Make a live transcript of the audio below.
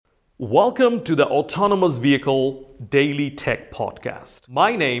Welcome to the Autonomous Vehicle Daily Tech Podcast.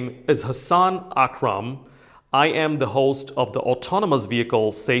 My name is Hassan Akram. I am the host of the Autonomous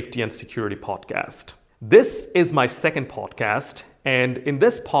Vehicle Safety and Security Podcast. This is my second podcast, and in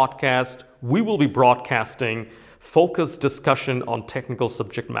this podcast, we will be broadcasting focused discussion on technical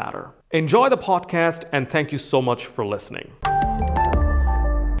subject matter. Enjoy the podcast, and thank you so much for listening.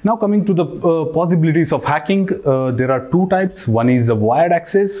 Now coming to the possibilities of hacking, there are two types. One is the wired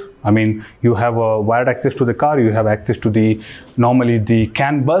access. I mean, you have a wired access to the car, you have access to normally the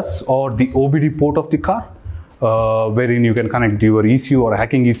CAN bus or the OBD port of the car, wherein you can connect your ECU or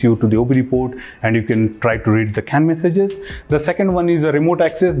hacking ECU to the OBD port and you can try to read the CAN messages. The second one is a remote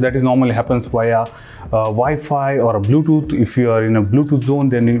access that is normally happens via Wi-Fi or a Bluetooth. If you are in a Bluetooth zone,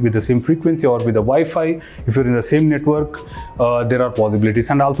 then with the same frequency, or with the Wi-Fi, if you're in the same network, there are possibilities,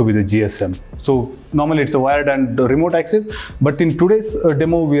 and also with the GSM. So normally it's a wired and remote access, but in today's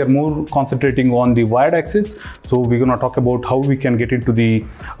demo, we are more concentrating on the wired access. So we're going to talk about how we can get into the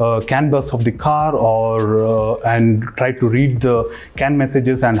CAN bus of the car and try to read the CAN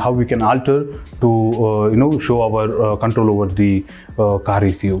messages, and how we can alter to show our control over the car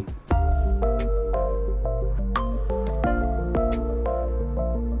ECU.